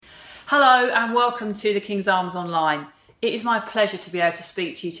Hello and welcome to the King's Arms Online. It is my pleasure to be able to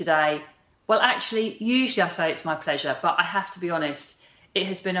speak to you today. Well, actually, usually I say it's my pleasure, but I have to be honest, it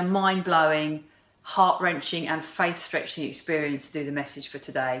has been a mind-blowing, heart-wrenching and faith-stretching experience to do the message for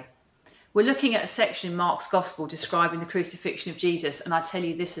today. We're looking at a section in Mark's Gospel describing the crucifixion of Jesus, and I tell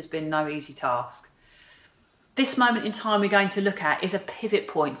you, this has been no easy task. This moment in time we're going to look at is a pivot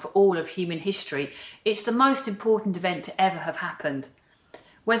point for all of human history. It's the most important event to ever have happened.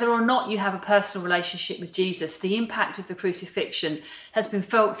 Whether or not you have a personal relationship with Jesus, the impact of the crucifixion has been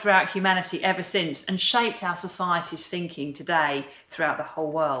felt throughout humanity ever since and shaped our society's thinking today throughout the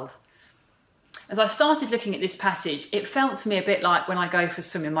whole world. As I started looking at this passage, it felt to me a bit like when I go for a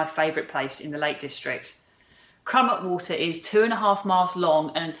swim in my favourite place in the Lake District. Crummock Water is 2.5 miles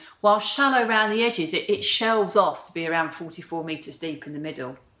long, and while shallow around the edges, it shelves off to be around 44 metres deep in the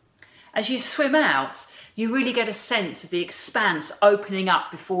middle. As you swim out, you really get a sense of the expanse opening up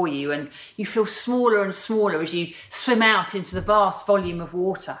before you, and you feel smaller and smaller as you swim out into the vast volume of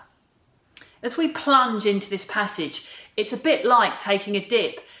water. As we plunge into this passage, it's a bit like taking a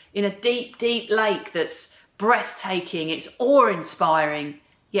dip in a deep, deep lake that's breathtaking, it's awe-inspiring,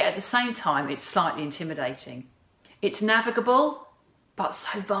 yet at the same time it's slightly intimidating. It's navigable, but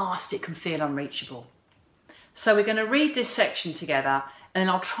so vast it can feel unreachable. So we're going to read this section together, and then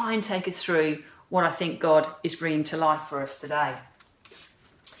I'll try and take us through what I think God is bringing to life for us today.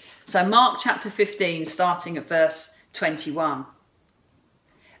 So Mark chapter 15, starting at verse 21.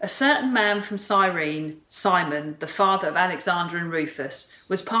 A certain man from Cyrene, Simon, the father of Alexander and Rufus,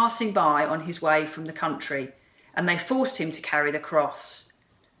 was passing by on his way from the country, and they forced him to carry the cross.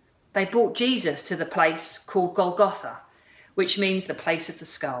 They brought Jesus to the place called Golgotha, which means the place of the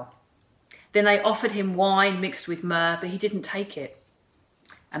skull. Then they offered him wine mixed with myrrh, but he didn't take it.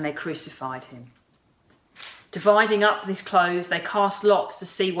 And they crucified him. Dividing up his clothes, they cast lots to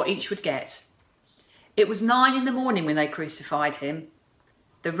see what each would get. It was 9 in the morning when they crucified him.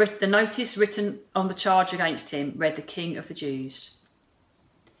 The notice written on the charge against him read, "The King of the Jews."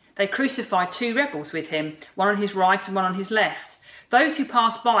 They crucified 2 rebels with him, one on his right and one on his left. Those who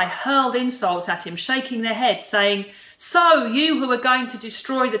passed by hurled insults at him, shaking their heads, saying, "So you who are going to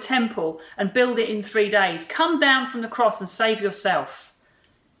destroy the temple and build it in 3 days, come down from the cross and save yourself."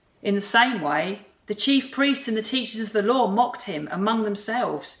 In the same way, the chief priests and the teachers of the law mocked him among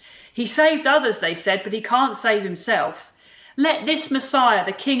themselves. "He saved others," they said, "but he can't save himself. Let this Messiah,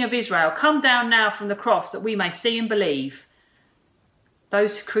 the King of Israel, come down now from the cross that we may see and believe."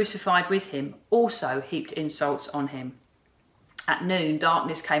 Those who crucified with him also heaped insults on him. At noon,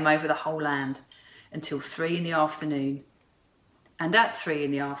 darkness came over the whole land until 3 in the afternoon. And at 3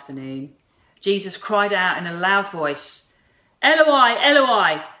 in the afternoon, Jesus cried out in a loud voice, "Eloi,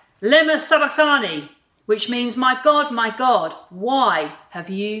 Eloi, lema sabachthani," which means, my God, why have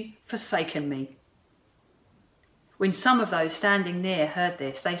you forsaken me?" When some of those standing near heard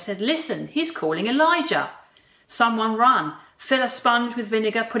this, they said, "Listen, he's calling Elijah." Someone ran, fill a sponge with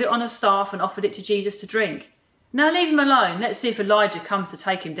vinegar, put it on a staff and offered it to Jesus to drink. "Now leave him alone, let's see if Elijah comes to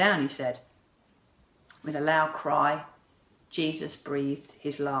take him down," he said. With a loud cry, Jesus breathed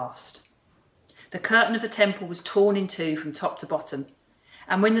his last. The curtain of the temple was torn in 2 from top to bottom.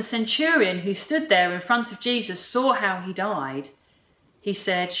 And when the centurion who stood there in front of Jesus saw how he died, he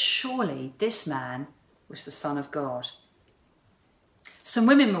said, "Surely this man was the Son of God." Some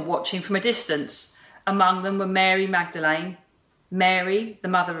women were watching from a distance. Among them were Mary Magdalene, Mary, the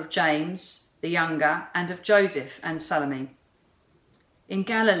mother of James, the younger, and of Joseph and Salome. In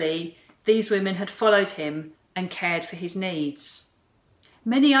Galilee, these women had followed him and cared for his needs.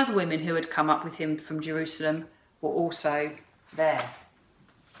 Many other women who had come up with him from Jerusalem were also there.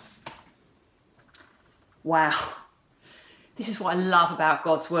 Wow, this is what I love about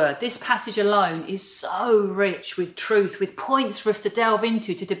God's word. This passage alone is so rich with truth, with points for us to delve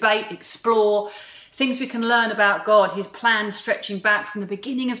into, to debate, explore, things we can learn about God, his plans stretching back from the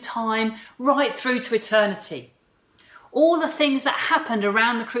beginning of time right through to eternity. All the things that happened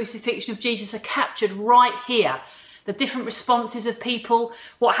around the crucifixion of Jesus are captured right here. The different responses of people,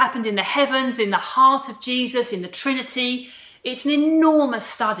 what happened in the heavens, in the heart of Jesus, in the Trinity. It's an enormous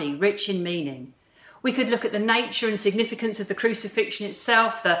study, rich in meaning. We could look at the nature and significance of the crucifixion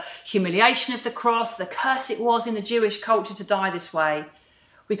itself, the humiliation of the cross, the curse it was in the Jewish culture to die this way.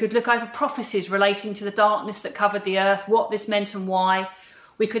 We could look over prophecies relating to the darkness that covered the earth, what this meant and why.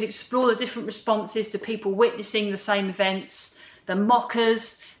 We could explore the different responses to people witnessing the same events, the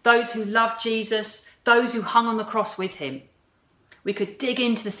mockers, those who loved Jesus, those who hung on the cross with him. We could dig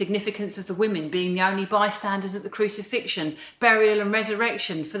into the significance of the women being the only bystanders at the crucifixion, burial and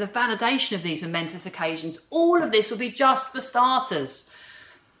resurrection for the validation of these momentous occasions. All of this would be just for starters.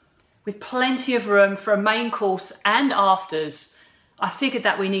 with plenty of room for a main course and afters, I figured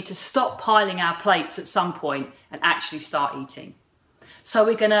that we need to stop piling our plates at some point and actually start eating. So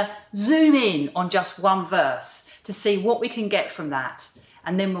we're going to zoom in on just one verse to see what we can get from that,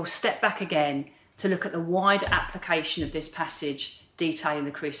 and then we'll step back again to look at the wider application of this passage detailing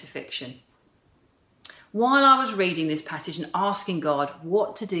the crucifixion. While I was reading this passage and asking God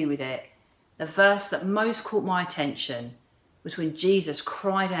what to do with it, the verse that most caught my attention was when Jesus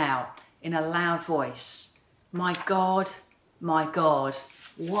cried out in a loud voice, my God,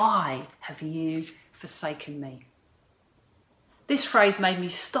 why have you forsaken me?" This phrase made me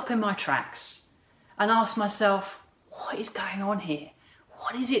stop in my tracks and ask myself, what is going on here?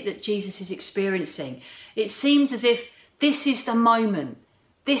 What is it that Jesus is experiencing? It seems as if this is the moment.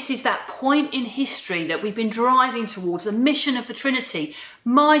 This is that point in history that we've been driving towards, the mission of the Trinity.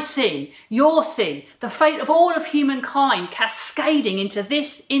 My sin, your sin, the fate of all of humankind cascading into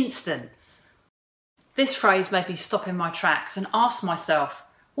this instant. This phrase made me stop in my tracks and ask myself,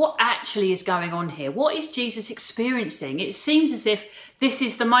 what actually is going on here? What is Jesus experiencing? It seems as if this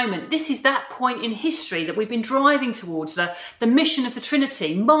is the moment. This is that point in history that we've been driving towards, the mission of the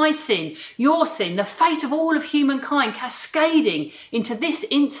Trinity. My sin, your sin, the fate of all of humankind cascading into this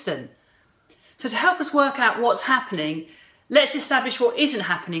instant. So to help us work out what's happening, let's establish what isn't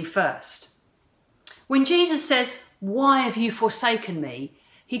happening first. When Jesus says, "Why have you forsaken me?"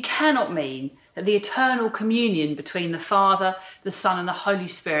 he cannot mean that the eternal communion between the Father, the Son and the Holy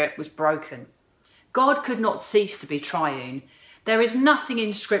Spirit was broken. God could not cease to be triune. There is nothing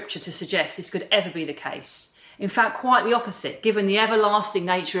in Scripture to suggest this could ever be the case. In fact, quite the opposite, given the everlasting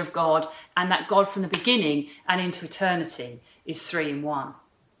nature of God and that God from the beginning and into eternity is three in one.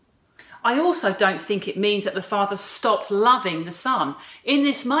 I also don't think it means that the Father stopped loving the Son. In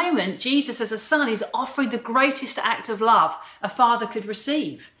this moment, Jesus as a Son is offering the greatest act of love a Father could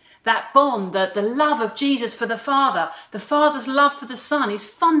receive. That bond, the love of Jesus for the Father's love for the Son is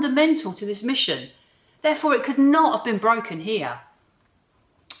fundamental to this mission. Therefore, it could not have been broken here.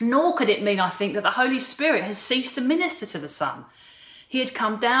 Nor could it mean, I think, that the Holy Spirit has ceased to minister to the Son. He had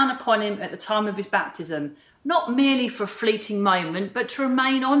come down upon him at the time of his baptism, not merely for a fleeting moment, but to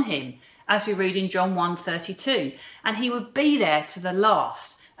remain on him, as we read in John 1:32. And he would be there to the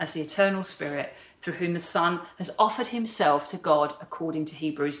last as the eternal Spirit, through whom the Son has offered himself to God according to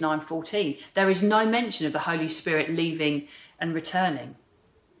Hebrews 9:14. There is no mention of the Holy Spirit leaving and returning.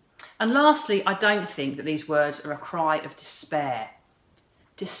 And lastly, I don't think that these words are a cry of despair.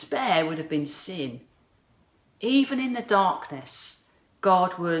 Despair would have been sin. Even in the darkness,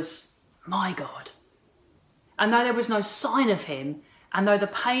 God was my God. And though there was no sign of him, and though the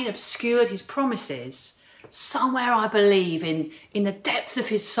pain obscured his promises, somewhere I believe in the depths of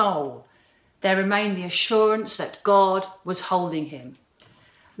his soul, there remained the assurance that God was holding him.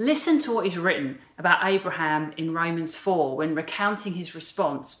 Listen to what is written about Abraham in Romans 4 when recounting his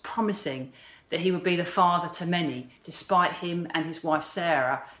response, promising that he would be the father to many, despite him and his wife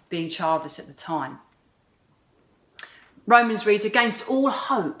Sarah being childless at the time. Romans reads, "Against all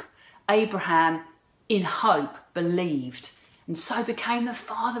hope, Abraham in hope believed, and so became the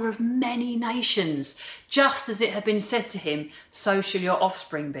father of many nations, just as it had been said to him, so shall your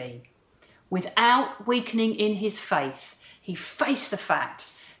offspring be." Without weakening in his faith, he faced the fact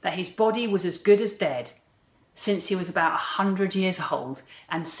that his body was as good as dead, since he was about 100 years old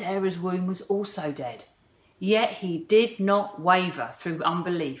and Sarah's womb was also dead. Yet he did not waver through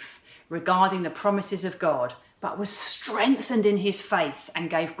unbelief regarding the promises of God, but was strengthened in his faith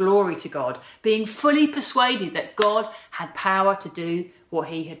and gave glory to God, being fully persuaded that God had power to do what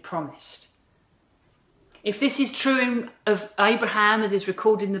he had promised. If this is true of Abraham, as is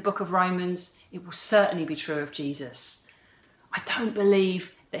recorded in the book of Romans, it will certainly be true of Jesus. I don't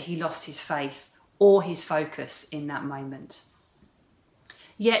believe that he lost his faith or his focus in that moment.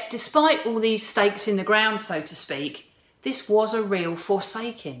 Yet, despite all these stakes in the ground, so to speak, this was a real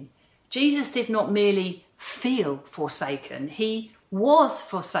forsaking. Jesus did not merely feel forsaken, he was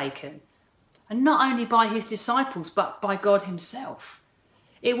forsaken. And not only by his disciples, but by God himself.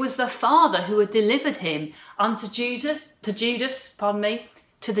 It was the Father who had delivered him unto Judas, to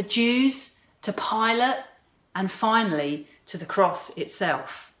the Jews, to Pilate, and finally to the cross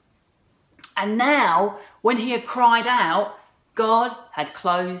itself. And now, when he had cried out, God had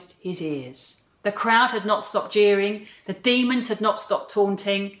closed his ears. The crowd had not stopped jeering, the demons had not stopped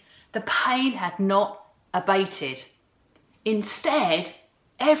taunting, the pain had not abated. Instead,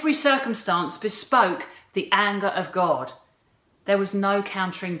 every circumstance bespoke the anger of God. There was no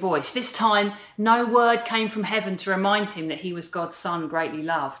countering voice. This time, no word came from heaven to remind him that he was God's son, greatly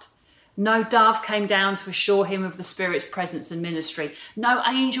loved. No dove came down to assure him of the Spirit's presence and ministry. No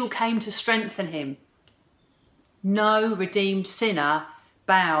angel came to strengthen him. No redeemed sinner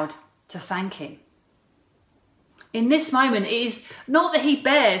bowed to thank him. In this moment, it is not that he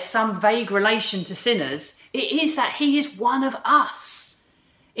bears some vague relation to sinners. It is that he is one of us.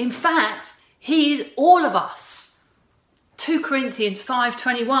 In fact, he is all of us. 2 Corinthians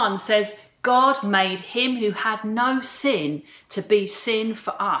 5:21 says, God made him who had no sin to be sin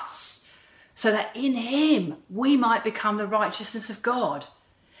for us, so that in him we might become the righteousness of God.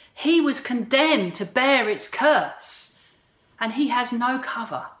 He was condemned to bear its curse, and he has no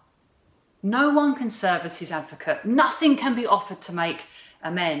cover. No one can serve as his advocate. Nothing can be offered to make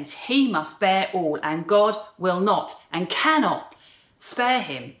amends. He must bear all, and God will not and cannot spare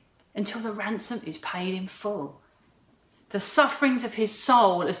him until the ransom is paid in full. The sufferings of his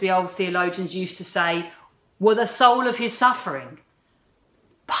soul, as the old theologians used to say, were the soul of his suffering.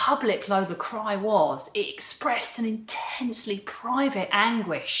 Public though the cry was, it expressed an intensely private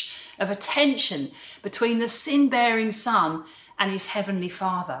anguish of a tension between the sin-bearing Son and his heavenly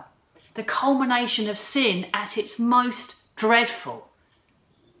Father. The culmination of sin at its most dreadful.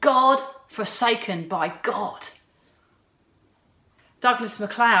 God forsaken by God. Douglas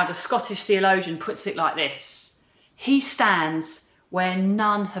MacLeod, a Scottish theologian, puts it like this: he stands where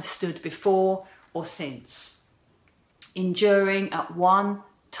none have stood before or since, enduring at one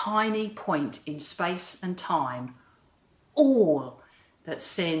tiny point in space and time all that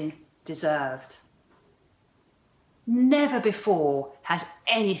sin deserved. Never before has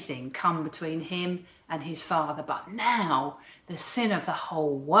anything come between him and his Father, but now the sin of the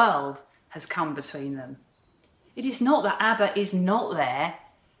whole world has come between them. It is not that Abba is not there.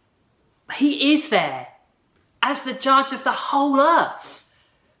 He is there as the judge of the whole earth,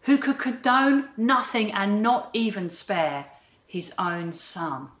 who could condone nothing and not even spare his own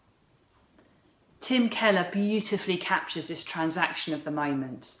Son. Tim Keller beautifully captures this transaction of the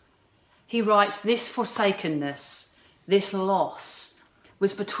moment. He writes, this forsakenness, this loss,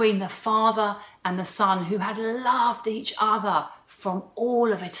 was between the Father and the Son, who had loved each other from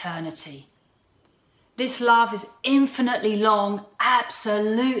all of eternity. This love is infinitely long,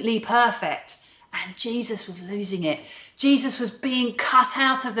 absolutely perfect, and Jesus was losing it. Jesus was being cut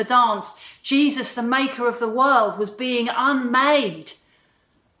out of the dance. Jesus, the maker of the world, was being unmade.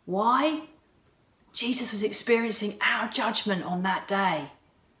 Why? Jesus was experiencing our judgment on that day.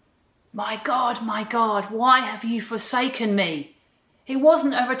 My God, why have you forsaken me? It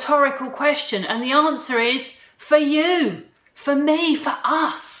wasn't a rhetorical question, and the answer is for you, for me, for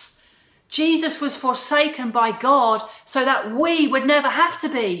us. Jesus was forsaken by God so that we would never have to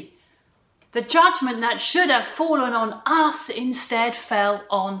be. The judgment that should have fallen on us instead fell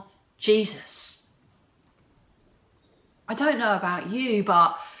on Jesus. I don't know about you,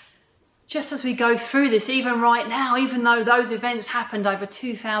 but just as we go through this, even right now, even though those events happened over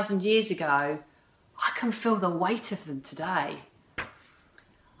 2,000 years ago, I can feel the weight of them today.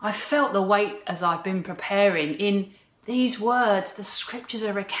 I felt the weight as I've been preparing. In these words, the scriptures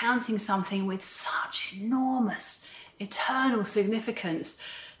are recounting something with such enormous, eternal significance,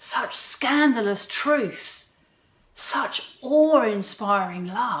 such scandalous truth, such awe-inspiring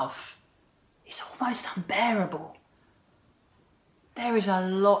love. It's almost unbearable. There is a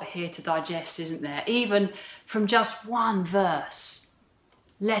lot here to digest, isn't there? Even from just one verse,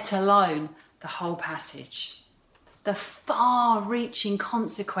 let alone the whole passage. The far-reaching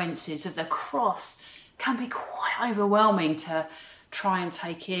consequences of the cross can be quite overwhelming to try and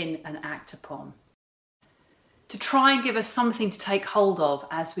take in and act upon. To try and give us something to take hold of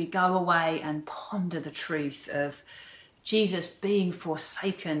as we go away and ponder the truth of Jesus being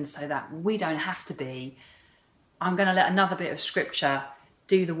forsaken so that we don't have to be, I'm going to let another bit of scripture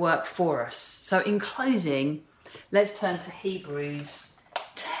do the work for us. So in closing, let's turn to Hebrews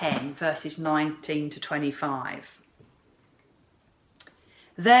 10, verses 19 to 25.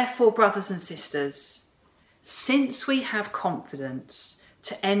 Therefore, brothers and sisters, since we have confidence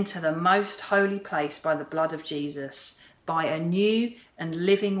to enter the most holy place by the blood of Jesus, by a new and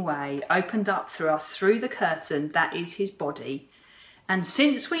living way opened up through us through the curtain that is his body, and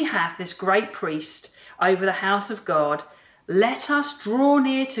since we have this great priest over the house of God, let us draw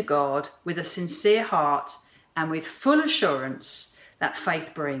near to God with a sincere heart and with full assurance that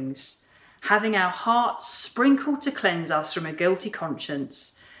faith brings, having our hearts sprinkled to cleanse us from a guilty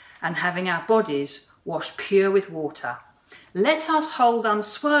conscience, and having our bodies washed pure with water. Let us hold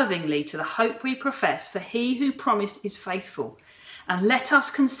unswervingly to the hope we profess, for he who promised is faithful. And let us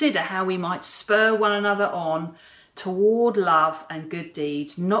consider how we might spur one another on toward love and good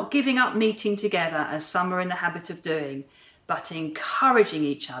deeds, not giving up meeting together as some are in the habit of doing, but encouraging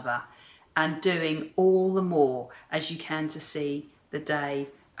each other, and doing all the more as you can to see the day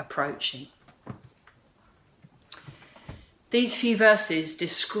approaching. These few verses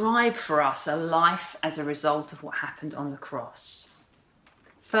describe for us a life as a result of what happened on the cross.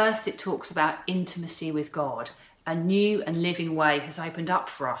 First, it talks about intimacy with God. A new and living way has opened up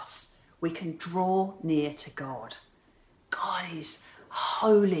for us. We can draw near to God. God is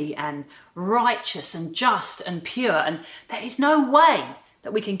holy and righteous and just and pure, and there is no way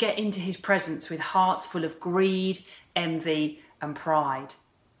that we can get into his presence with hearts full of greed, envy and pride.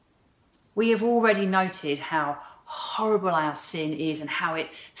 We have already noted how horrible our sin is and how it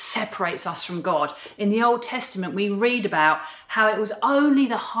separates us from God. In the Old Testament, we read about how it was only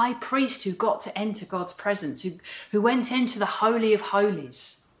the high priest who got to enter God's presence, who went into the Holy of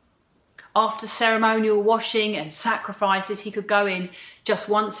Holies. After ceremonial washing and sacrifices, he could go in just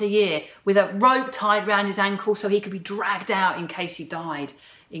once a year with a rope tied around his ankle so he could be dragged out in case he died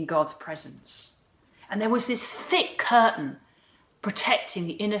in God's presence. And there was this thick curtain protecting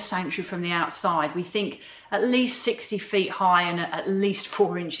the inner sanctuary from the outside. We think at least 60 feet high and at least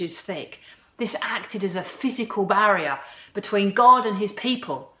 4 inches thick. This acted as a physical barrier between God and his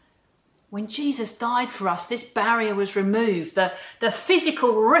people. When Jesus died for us, this barrier was removed. The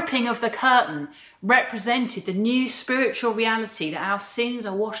physical ripping of the curtain represented the new spiritual reality that our sins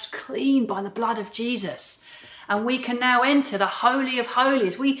are washed clean by the blood of Jesus. And we can now enter the Holy of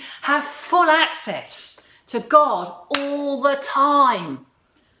Holies. We have full access to God all the time.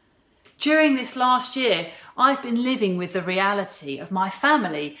 During this last year, I've been living with the reality of my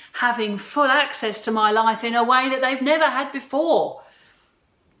family having full access to my life in a way that they've never had before.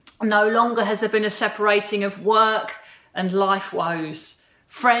 No longer has there been a separating of work and life woes,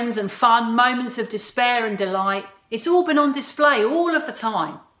 friends and fun, moments of despair and delight. It's all been on display all of the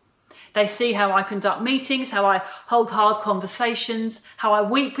time. They see how I conduct meetings, how I hold hard conversations, how I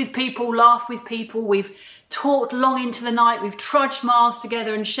weep with people, laugh with people. We've talked long into the night, we've trudged miles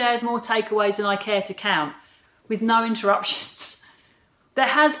together and shared more takeaways than I care to count, with no interruptions. There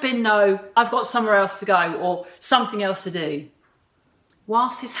has been no, I've got somewhere else to go or something else to do.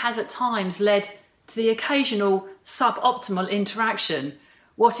 Whilst this has at times led to the occasional suboptimal interaction,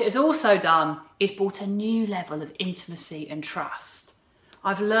 what it has also done is brought a new level of intimacy and trust.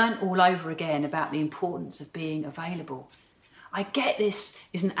 I've learnt all over again about the importance of being available. I get this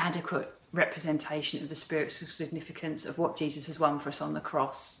isn't adequate representation of the spiritual significance of what Jesus has won for us on the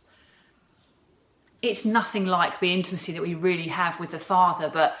cross. It's nothing like the intimacy that we really have with the Father,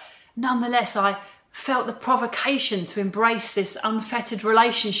 but nonetheless I felt the provocation to embrace this unfettered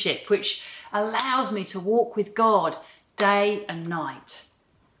relationship which allows me to walk with God day and night.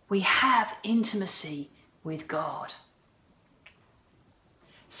 We have intimacy with God.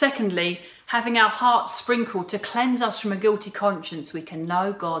 Secondly, having our hearts sprinkled to cleanse us from a guilty conscience, we can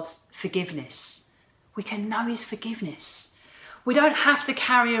know God's forgiveness. We can know his forgiveness. We don't have to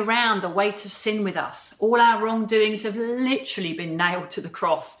carry around the weight of sin with us. All our wrongdoings have literally been nailed to the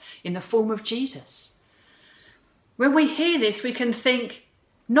cross in the form of Jesus. When we hear this, we can think,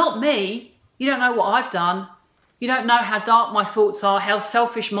 not me. You don't know what I've done. You don't know how dark my thoughts are, how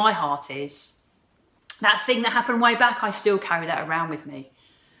selfish my heart is. That thing that happened way back, I still carry that around with me.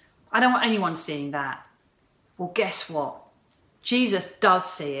 I don't want anyone seeing that. Well, guess what? Jesus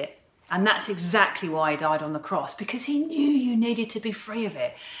does see it. And that's exactly why he died on the cross, because he knew you needed to be free of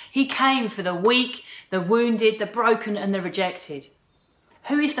it. He came for the weak, the wounded, the broken and the rejected.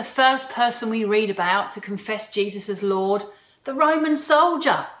 Who is the first person we read about to confess Jesus as Lord? The Roman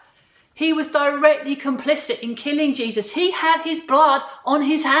soldier. He was directly complicit in killing Jesus. He had his blood on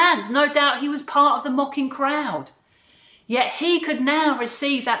his hands. No doubt he was part of the mocking crowd. Yet he could now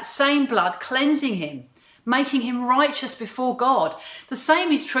receive that same blood cleansing him, making him righteous before God. The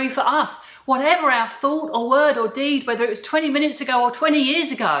same is true for us. Whatever our thought or word or deed, whether it was 20 minutes ago or 20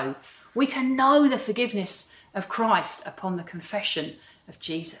 years ago, we can know the forgiveness of Christ upon the confession of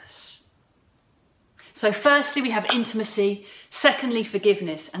Jesus. So firstly, we have intimacy. Secondly,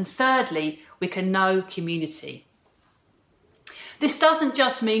 forgiveness. And thirdly, we can know community. This doesn't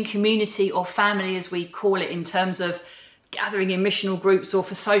just mean community or family as we call it in terms of gathering in missional groups or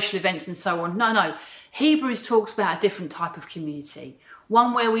for social events and so on. No. Hebrews talks about a different type of community,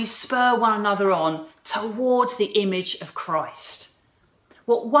 one where we spur one another on towards the image of Christ.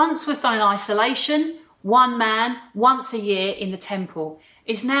 What once was done in isolation, one man, once a year in the temple,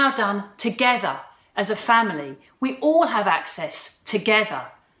 is now done together as a family. We all have access together.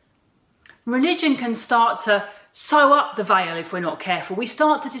 Religion can start to sew up the veil if we're not careful. We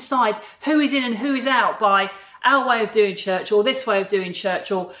start to decide who is in and who is out by our way of doing church or this way of doing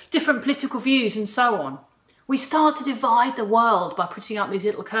church or different political views and so on. We start to divide the world by putting up these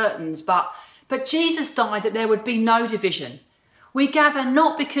little curtains, but Jesus died that there would be no division. We gather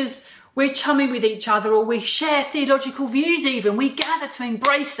not because we're chummy with each other or we share theological views even. We gather to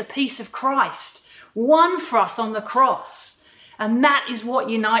embrace the peace of Christ, won for us on the cross. And that is what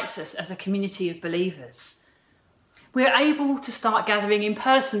unites us as a community of believers. We're able to start gathering in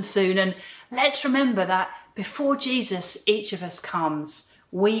person soon, and let's remember that before Jesus, each of us comes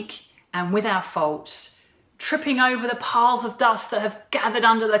weak and with our faults, tripping over the piles of dust that have gathered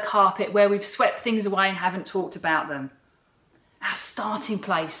under the carpet where we've swept things away and haven't talked about them. Our starting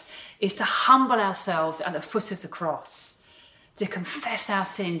place is to humble ourselves at the foot of the cross, to confess our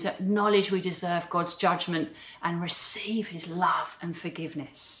sins, acknowledge we deserve God's judgment and receive his love and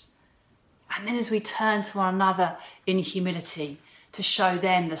forgiveness. And then as we turn to one another in humility, to show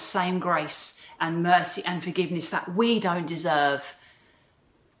them the same grace and mercy and forgiveness that we don't deserve,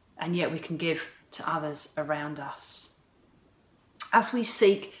 and yet we can give to others around us. As we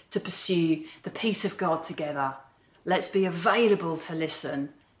seek to pursue the peace of God together, let's be available to listen,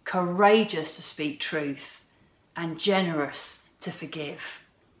 courageous to speak truth, and generous to forgive.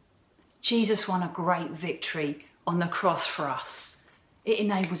 Jesus won a great victory on the cross for us. It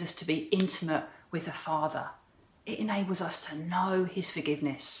enables us to be intimate with the Father. It enables us to know his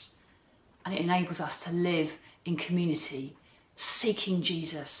forgiveness. And it enables us to live in community, seeking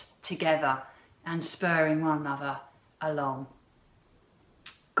Jesus together and spurring one another along.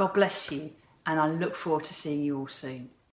 God bless you, and I look forward to seeing you all soon.